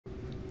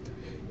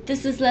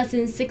This is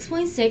lesson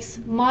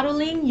 6.6,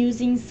 modeling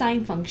using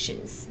sine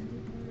functions.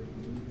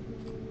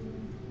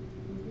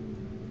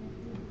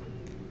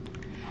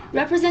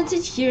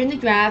 Represented here in the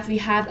graph, we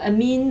have a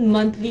mean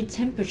monthly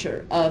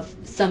temperature of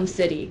some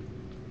city.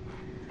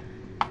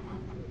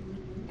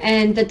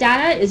 And the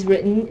data is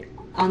written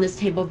on this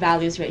table of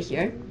values right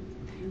here.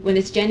 When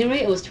it's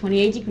January, it was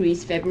 28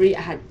 degrees. February,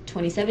 I had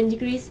 27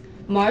 degrees.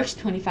 March,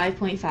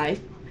 25.5.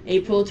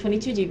 April,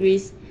 22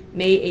 degrees.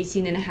 May,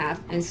 18.5,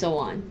 and so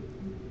on.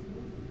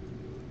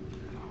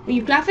 When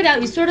you graph it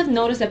out, you sort of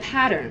notice a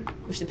pattern,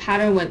 which the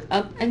pattern went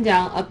up and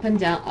down, up and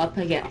down, up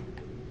again.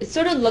 It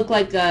sort of looked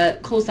like a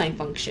cosine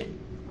function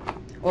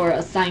or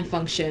a sine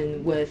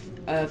function with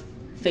a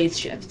phase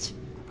shift.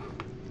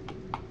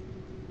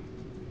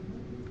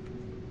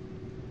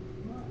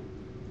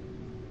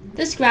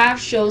 This graph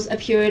shows a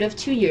period of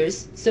 2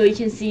 years, so you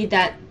can see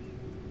that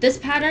this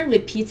pattern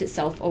repeats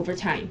itself over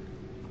time.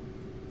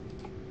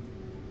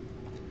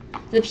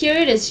 The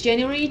period is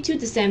January to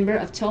December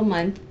of 12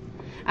 months,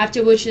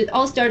 after which it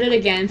all started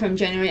again from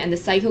January and the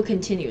cycle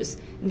continues.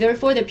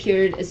 Therefore, the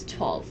period is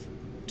 12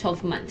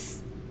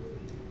 months.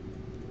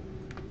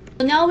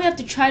 So now we have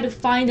to try to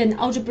find an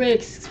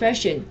algebraic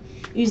expression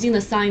using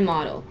the sine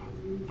model.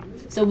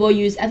 So we'll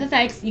use f of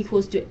x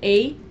equals to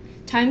a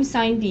times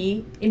sine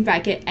b in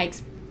bracket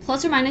x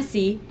plus or minus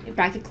c in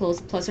bracket close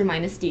plus or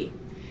minus d.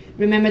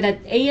 Remember that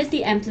a is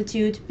the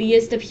amplitude, b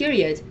is the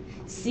period,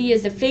 c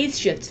is the phase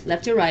shift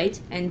left to right,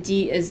 and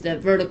d is the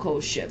vertical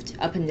shift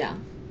up and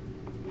down.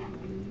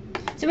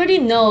 So we already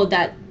know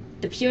that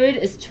the period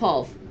is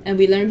 12, and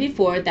we learned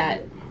before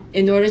that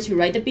in order to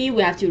write the b,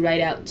 we have to write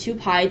out 2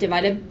 pi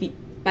divided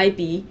by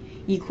b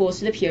equals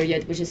to the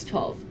period, which is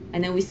 12,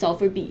 and then we solve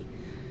for b.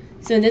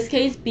 So in this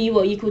case, b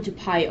will equal to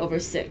pi over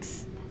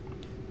 6.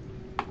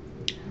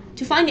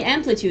 To find the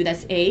amplitude,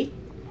 that's a,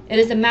 it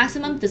is the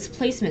maximum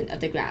displacement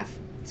of the graph.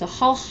 So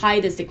how high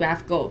does the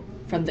graph go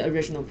from the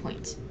original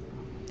point?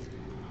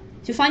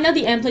 To find out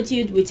the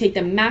amplitude, we take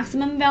the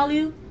maximum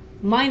value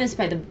minus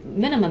by the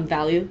minimum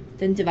value,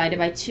 then divided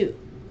by 2.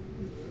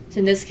 So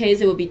in this case,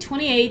 it will be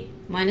 28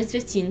 minus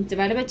 15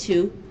 divided by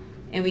 2,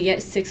 and we get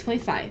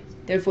 6.5.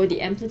 Therefore,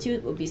 the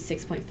amplitude will be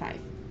 6.5.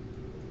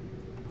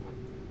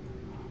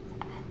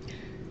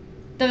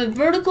 The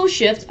vertical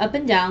shift up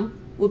and down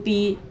will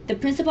be the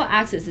principal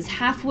axis is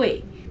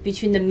halfway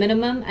between the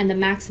minimum and the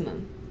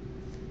maximum.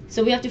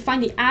 So we have to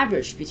find the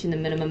average between the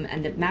minimum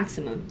and the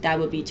maximum. That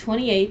would be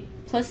 28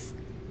 plus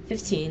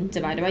 15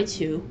 divided by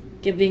 2,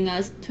 giving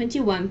us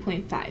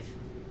 21.5.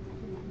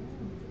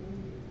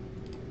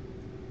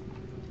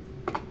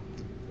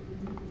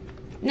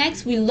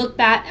 Next, we look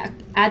back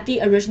at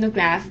the original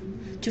graph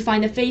to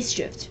find the phase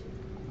shift.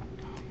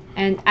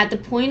 And at the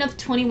point of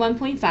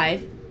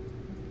 21.5,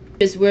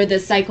 is where the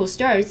cycle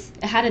starts,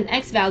 it had an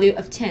x value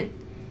of 10.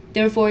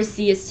 Therefore,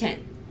 c is 10.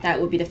 That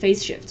would be the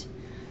phase shift.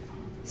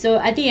 So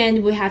at the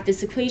end, we have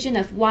this equation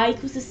of y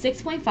equals to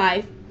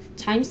 6.5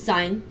 times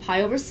sine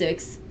pi over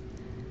 6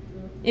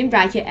 in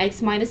bracket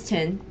x minus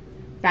 10,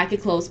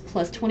 bracket close,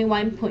 plus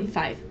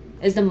 21.5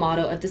 is the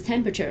model of this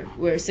temperature,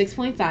 where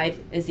 6.5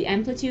 is the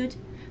amplitude,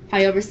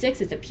 pi over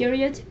 6 is the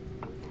period,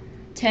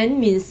 10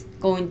 means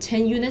going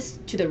 10 units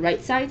to the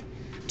right side,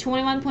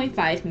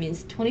 21.5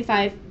 means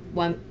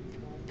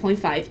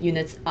 25.5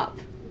 units up.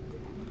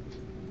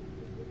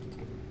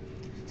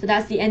 So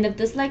that's the end of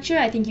this lecture.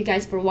 I thank you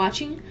guys for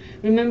watching.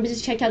 Remember to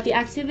check out the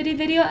activity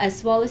video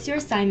as well as your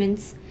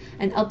assignments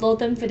and upload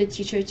them for the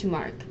teacher to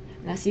mark.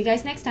 And I'll see you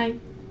guys next time.